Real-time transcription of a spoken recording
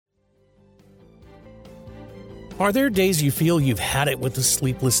Are there days you feel you've had it with the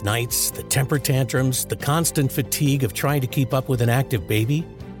sleepless nights, the temper tantrums, the constant fatigue of trying to keep up with an active baby?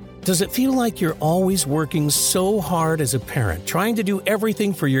 Does it feel like you're always working so hard as a parent, trying to do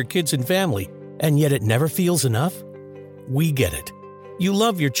everything for your kids and family, and yet it never feels enough? We get it. You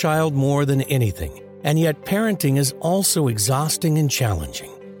love your child more than anything, and yet parenting is also exhausting and challenging,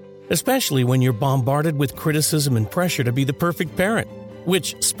 especially when you're bombarded with criticism and pressure to be the perfect parent,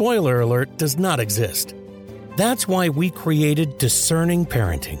 which, spoiler alert, does not exist. That's why we created Discerning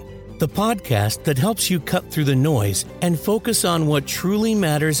Parenting, the podcast that helps you cut through the noise and focus on what truly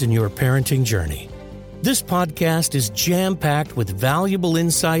matters in your parenting journey. This podcast is jam-packed with valuable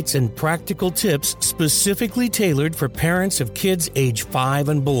insights and practical tips specifically tailored for parents of kids age 5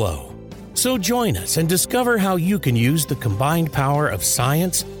 and below. So join us and discover how you can use the combined power of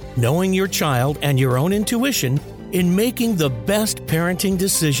science, knowing your child, and your own intuition in making the best parenting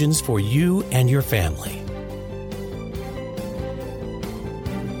decisions for you and your family.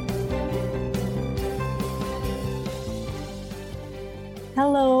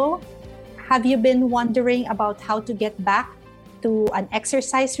 Hello. Have you been wondering about how to get back to an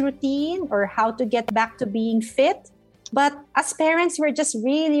exercise routine or how to get back to being fit? But as parents, we're just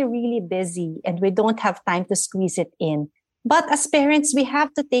really busy and we don't have time to squeeze it in. But as parents, we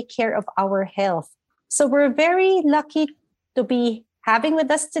have to take care of our health. So we're very lucky to be having with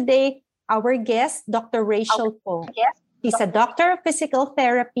us today our guest, Dr. Rachel Poe. She's a doctor of physical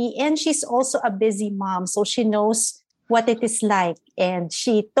therapy and she's also a busy mom. So she knows what it is like, and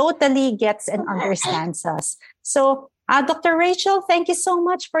she totally gets and understands us. So, Dr. Rachel, thank you so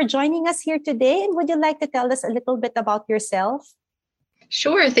much for joining us here today. And would you like to tell us a little bit about yourself?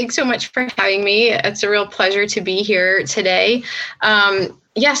 Sure. Thanks so much for having me. It's a real pleasure to be here today.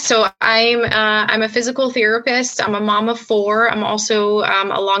 So I'm a physical therapist. I'm a mom of 4. I'm also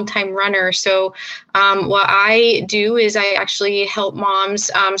a longtime runner. So what I do is I actually help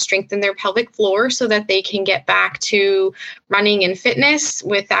moms strengthen their pelvic floor so that they can get back to running and fitness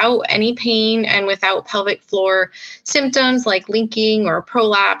without any pain and without pelvic floor symptoms like linking or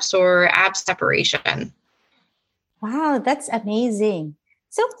prolapse or ab separation. Wow, that's amazing.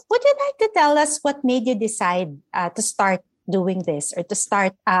 So would you like to tell us what made you decide to start doing this or to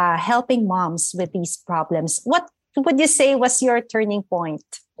start helping moms with these problems? What would you say was your turning point?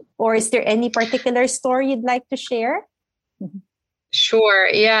 Or is there any particular story you'd like to share? Sure.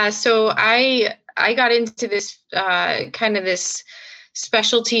 Yeah. So I got into this this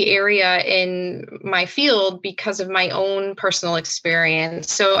specialty area in my field because of my own personal experience.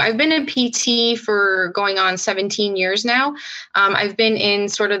 So I've been a PT for going on 17 years now. I've been in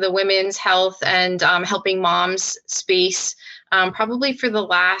sort of the women's health and helping moms space probably for the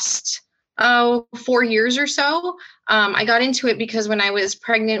last 4 years or so. I got into it because when I was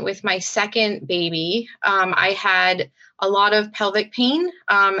pregnant with my second baby, I had a lot of pelvic pain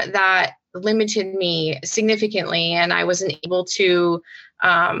that limited me significantly, and I wasn't able to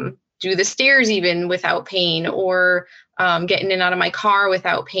do the stairs even without pain, or get in and out of my car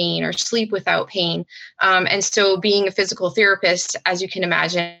without pain, or sleep without pain. And so being a physical therapist, as you can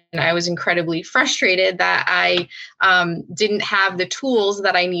imagine, I was incredibly frustrated that I didn't have the tools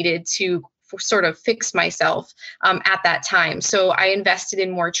that I needed to sort of fix myself at that time. So I invested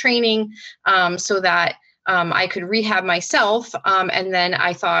in more training so that I could rehab myself. And then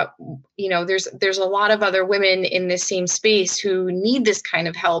I thought, there's a lot of other women in this same space who need this kind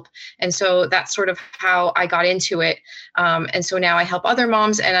of help. And so that's sort of how I got into it. And so now I help other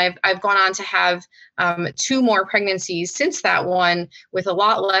moms, and I've gone on to have 2 more pregnancies since that one with a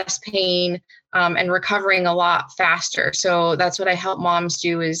lot less pain and recovering a lot faster. So that's what I help moms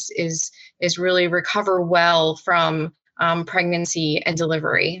do is really recover well from pregnancy and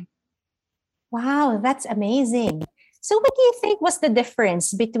delivery. Wow, that's amazing. So what do you think was the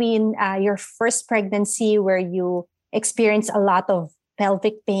difference between your first pregnancy where you experienced a lot of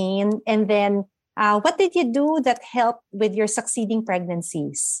pelvic pain, and then what did you do that helped with your succeeding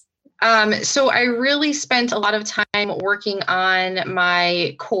pregnancies? So I really spent a lot of time working on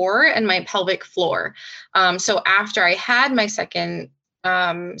my core and my pelvic floor. So after I had my second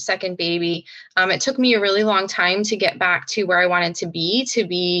baby, it took me a really long time to get back to where I wanted to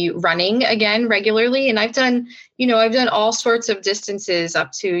be running again regularly. And I've done all sorts of distances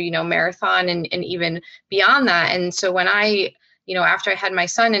up to, marathon and even beyond that. And so when after I had my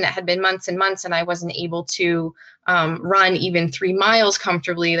son and it had been months and months and I wasn't able to run even 3 miles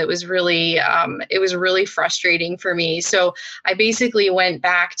comfortably, that was really, it was really frustrating for me. So I basically went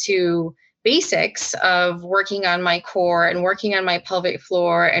back to basics of working on my core and working on my pelvic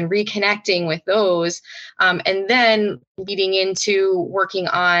floor and reconnecting with those, and then leading into working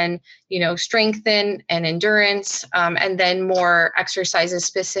on, strength and endurance, and then more exercises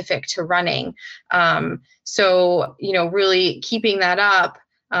specific to running. So, really keeping that up,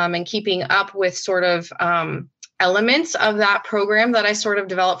 and keeping up with sort of elements of that program that I sort of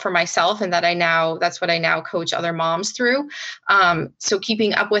developed for myself, and that's what I now coach other moms through. So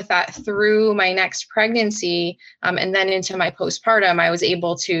keeping up with that through my next pregnancy, and then into my postpartum, I was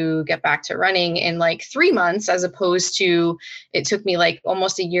able to get back to running in like 3 months, as opposed to it took me like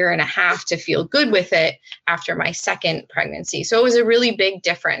almost a year and a half to feel good with it after my second pregnancy. So it was a really big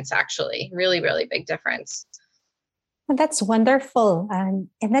difference, actually, really, really big difference. Well, that's wonderful. And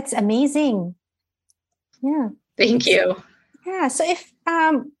that's amazing. Yeah. Thank you. Yeah. So if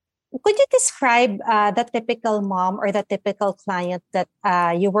could you describe the typical mom or the typical client that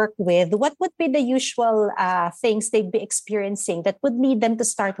you work with? What would be the usual things they'd be experiencing that would lead them to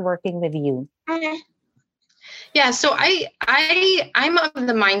start working with you? Yeah. So I'm of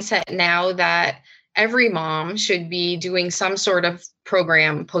the mindset now that every mom should be doing some sort of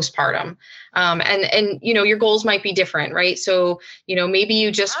program postpartum. And your goals might be different, right? So, maybe you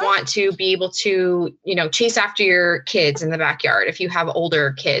just want to be able to, chase after your kids in the backyard if you have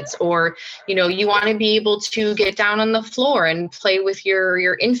older kids, or, you want to be able to get down on the floor and play with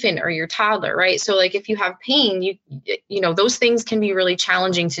your infant or your toddler, right? So like if you have pain, those things can be really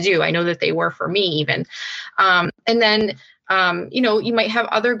challenging to do. I know that they were for me even. And then you might have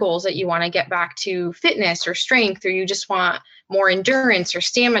other goals that you want to get back to fitness or strength, or you just want more endurance or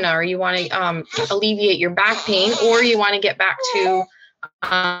stamina, or you want to alleviate your back pain, or you want to get back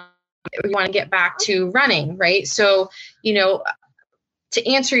to running, right? So, to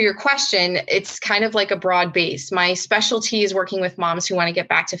answer your question, it's kind of like a broad base. My specialty is working with moms who want to get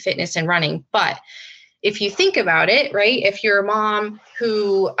back to fitness and running, but if you think about it, right, if you're a mom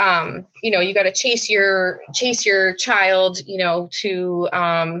who, you got to chase your child, to,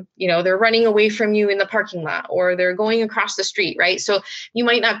 they're running away from you in the parking lot, or they're going across the street, right? So you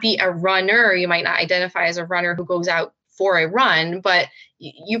might not be a runner, or you might not identify as a runner who goes out for a run, but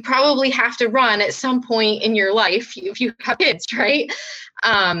you probably have to run at some point in your life if you have kids, right?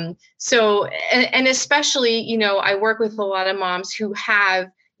 So, and especially, I work with a lot of moms who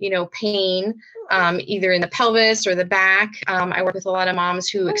have, pain, either in the pelvis or the back. I work with a lot of moms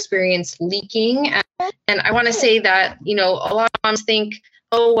who experience leaking. And I want to say that, a lot of moms think,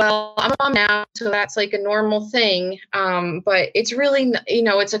 oh, well, I'm a mom now, so that's like a normal thing. But it's really,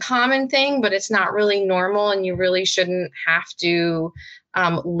 it's a common thing, but it's not really normal, and you really shouldn't have to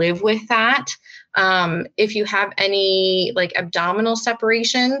live with that. If you have any like abdominal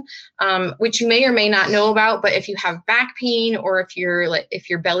separation, which you may or may not know about, but if you have back pain, or if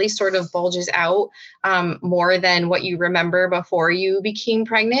your belly sort of bulges out more than what you remember before you became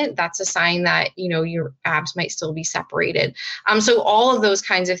pregnant, that's a sign that, your abs might still be separated. So all of those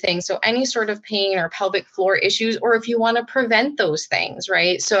kinds of things. So any sort of pain or pelvic floor issues, or if you want to prevent those things,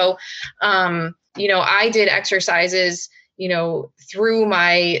 right? So, I did exercises through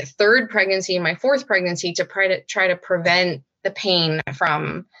my third pregnancy and my fourth pregnancy to try to prevent the pain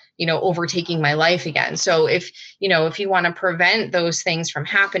from, overtaking my life again. So if you want to prevent those things from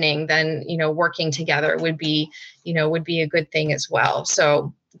happening, then, working together would be a good thing as well.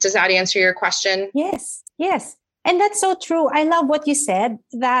 So does that answer your question? Yes. And that's so true. I love what you said,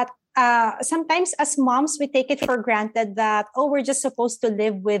 that sometimes as moms, we take it for granted that, we're just supposed to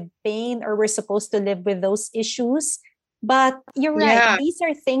live with pain, or we're supposed to live with those issues. But you're right. Yeah. These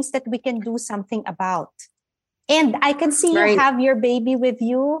are things that we can do something about. And I can see you have your baby with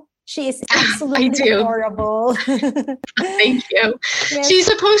you. She is absolutely adorable. Thank you. Yes. She's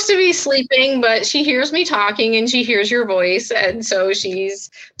supposed to be sleeping, but she hears me talking and she hears your voice. And so she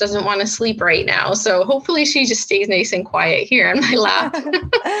doesn't want to sleep right now. So hopefully she just stays nice and quiet here on my lap.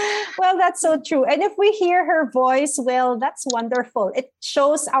 Well, that's so true. And if we hear her voice, well, that's wonderful. It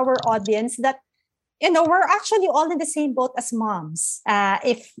shows our audience that we're actually all in the same boat as moms.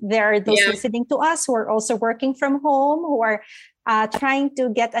 If there are those listening to us who are also working from home, who are trying to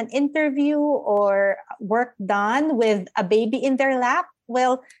get an interview or work done with a baby in their lap,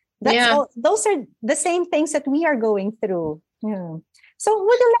 well, those are the same things that we are going through. Yeah. So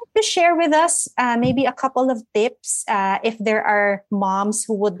would you like to share with us maybe a couple of tips if there are moms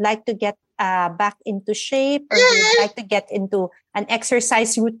who would like to get back into shape, or who would like to get into an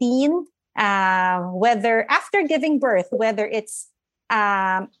exercise routine? Whether after giving birth, whether it's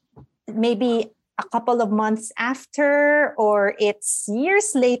maybe a couple of months after, or it's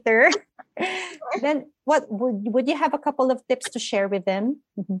years later, then what would you have a couple of tips to share with them?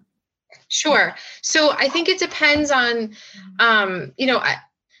 Mm-hmm. Sure. So I think it depends on, it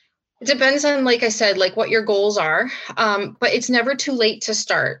depends on, like I said, like what your goals are, but it's never too late to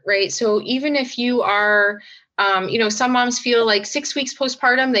start, right? So even if you are, some moms feel like 6 weeks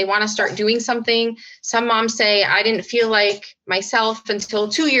postpartum, they want to start doing something. Some moms say, I didn't feel like myself until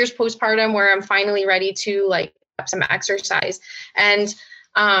 2 years postpartum where I'm finally ready to like have some exercise. And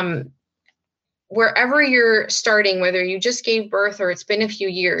wherever you're starting, whether you just gave birth or it's been a few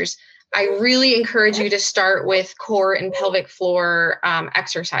years, I really encourage you to start with core and pelvic floor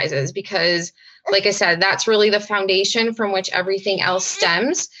exercises because, like I said, that's really the foundation from which everything else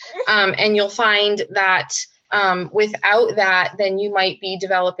stems. And you'll find that without that, then you might be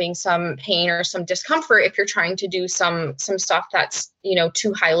developing some pain or some discomfort if you're trying to do some stuff that's,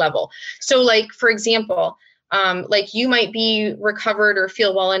 too high level. So like, for example, like you might be recovered or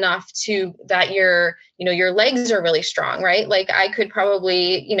feel well enough to that your legs are really strong, right? Like I could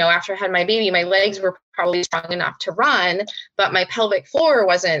probably, after I had my baby, my legs were probably strong enough to run, but my pelvic floor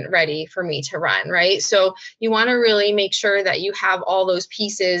wasn't ready for me to run, right? So you want to really make sure that you have all those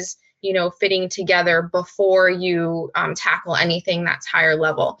pieces, fitting together before you tackle anything that's higher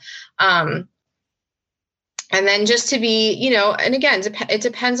level. And then just to be, and again, it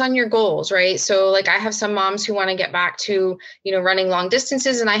depends on your goals, right? So like I have some moms who want to get back to, running long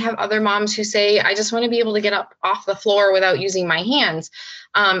distances. And I have other moms who say, I just want to be able to get up off the floor without using my hands.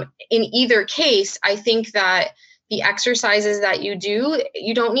 In either case, I think that the exercises that you do,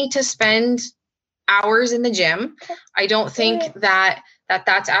 you don't need to spend hours in the gym. I don't think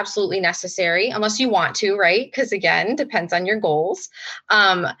that's absolutely necessary unless you want to, right? Because again, depends on your goals.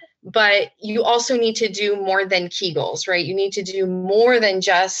 But you also need to do more than Kegels, right? You need to do more than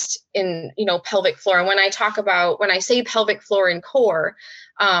just in, pelvic floor. And when I say pelvic floor and core,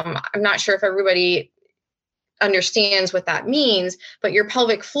 I'm not sure if everybody understands what that means, but your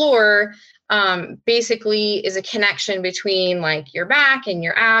pelvic floor basically is a connection between like your back and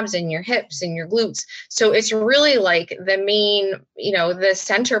your abs and your hips and your glutes. So it's really like the main, the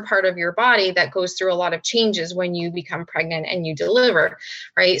center part of your body that goes through a lot of changes when you become pregnant and you deliver,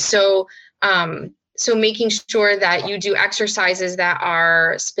 right? So, so making sure that you do exercises that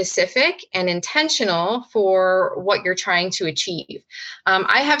are specific and intentional for what you're trying to achieve.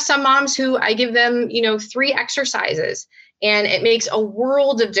 I have some moms who I give them, 3 exercises. And it makes a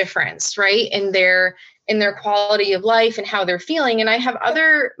world of difference, right, in their quality of life and how they're feeling. And I have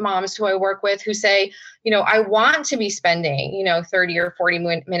other moms who I work with who say, I want to be spending, 30 or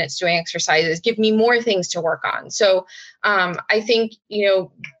 40 minutes doing exercises. Give me more things to work on. So I think,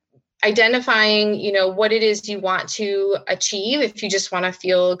 identifying, what it is you want to achieve. If you just want to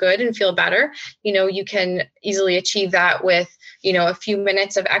feel good and feel better, you can easily achieve that with, a few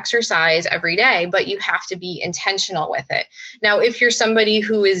minutes of exercise every day, but you have to be intentional with it. Now, if you're somebody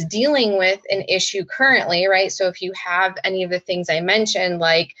who is dealing with an issue currently, right? So if you have any of the things I mentioned,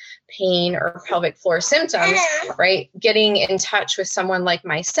 like pain or pelvic floor symptoms, right? Getting in touch with someone like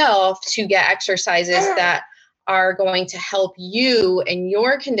myself to get exercises that are going to help you and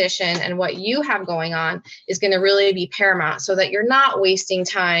your condition and what you have going on is going to really be paramount so that you're not wasting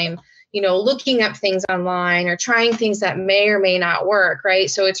time, looking up things online or trying things that may or may not work, right?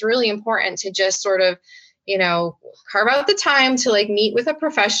 So it's really important to just sort of, carve out the time to like meet with a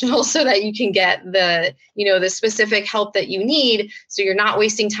professional so that you can get the, the specific help that you need. So you're not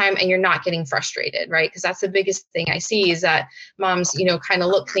wasting time and you're not getting frustrated, right? Because that's the biggest thing I see is that moms, kind of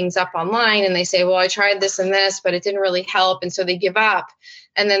look things up online and they say, well, I tried this and this, but it didn't really help. And so they give up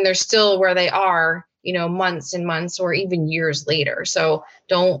and then they're still where they are, months and months or even years later. So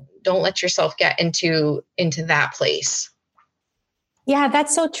don't let yourself get into that place. Yeah,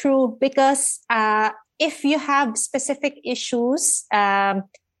 that's so true because if you have specific issues,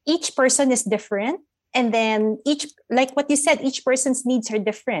 each person is different. And then like what you said, each person's needs are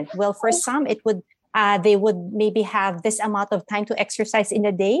different. Well, for some, they would maybe have this amount of time to exercise in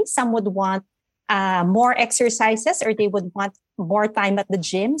a day. Some would want more exercises or they would want more time at the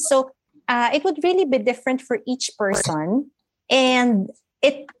gym. So it would really be different for each person. And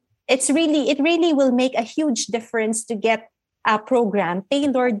it really will make a huge difference to get a program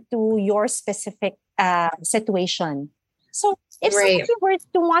tailored to your specific situation. So if somebody were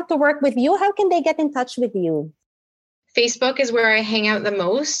to want to work with you, how can they get in touch with you? Facebook is where I hang out the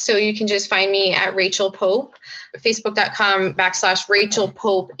most. So you can just find me at Rachel Pope. Facebook.com/Rachel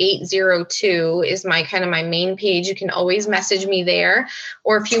Pope 802 is my main page. You can always message me there.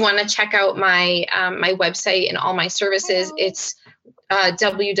 Or if you want to check out my my website and all my services, it's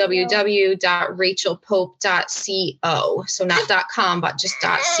www.rachelpope.co. So not .com, but just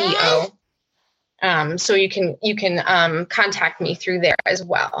 .co. So you can contact me through there as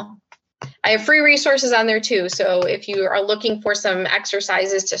well. I have free resources on there too. So if you are looking for some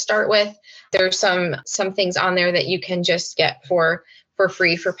exercises to start with, there's some things on there that you can just get for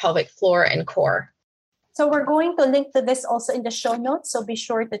free for pelvic floor and core. So we're going to link to this also in the show notes. So be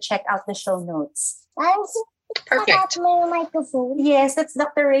sure to check out the show notes. Perfect. Yes, that's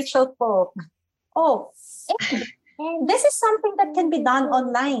Dr. Rachel Pope. Oh, this is something that can be done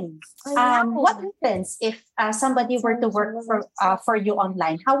online. What happens if somebody were to work for you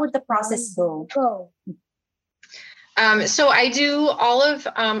online? How would the process go? So I do all of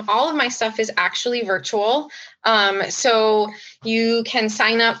my stuff is actually virtual. So you can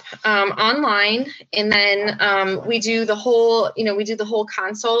sign up online, and then we do the whole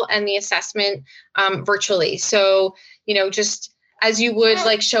consult and the assessment virtually. So just as you would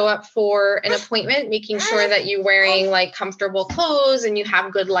like show up for an appointment, making sure that you're wearing like comfortable clothes and you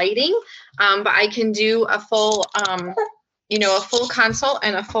have good lighting. But I can do a full consult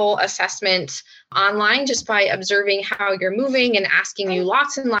and a full assessment online just by observing how you're moving and asking you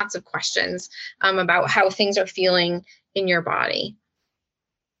lots and lots of questions about how things are feeling in your body.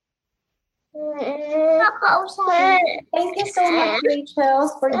 Thank you so much, Rachel,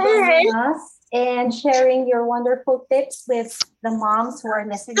 for joining us and sharing your wonderful tips with the moms who are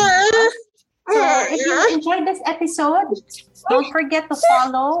listening to us. So if you enjoyed this episode, don't forget to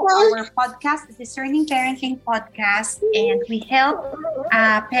follow our podcast, the Discerning Parenting Podcast, and we help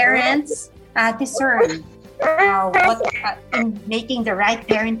parents discern in making the right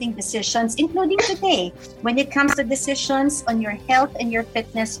parenting decisions, including today, when it comes to decisions on your health and your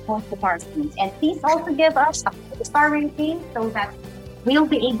fitness post-department. And please also give us a 5-star rating so that we'll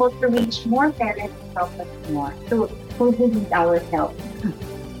be able to reach more parents and help us more who need our help.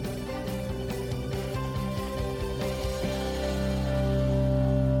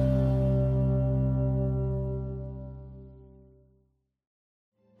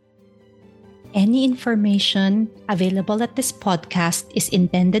 Any information available at this podcast is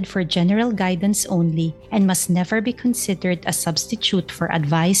intended for general guidance only and must never be considered a substitute for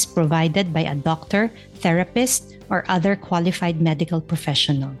advice provided by a doctor, therapist, or other qualified medical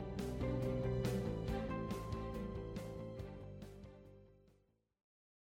professional.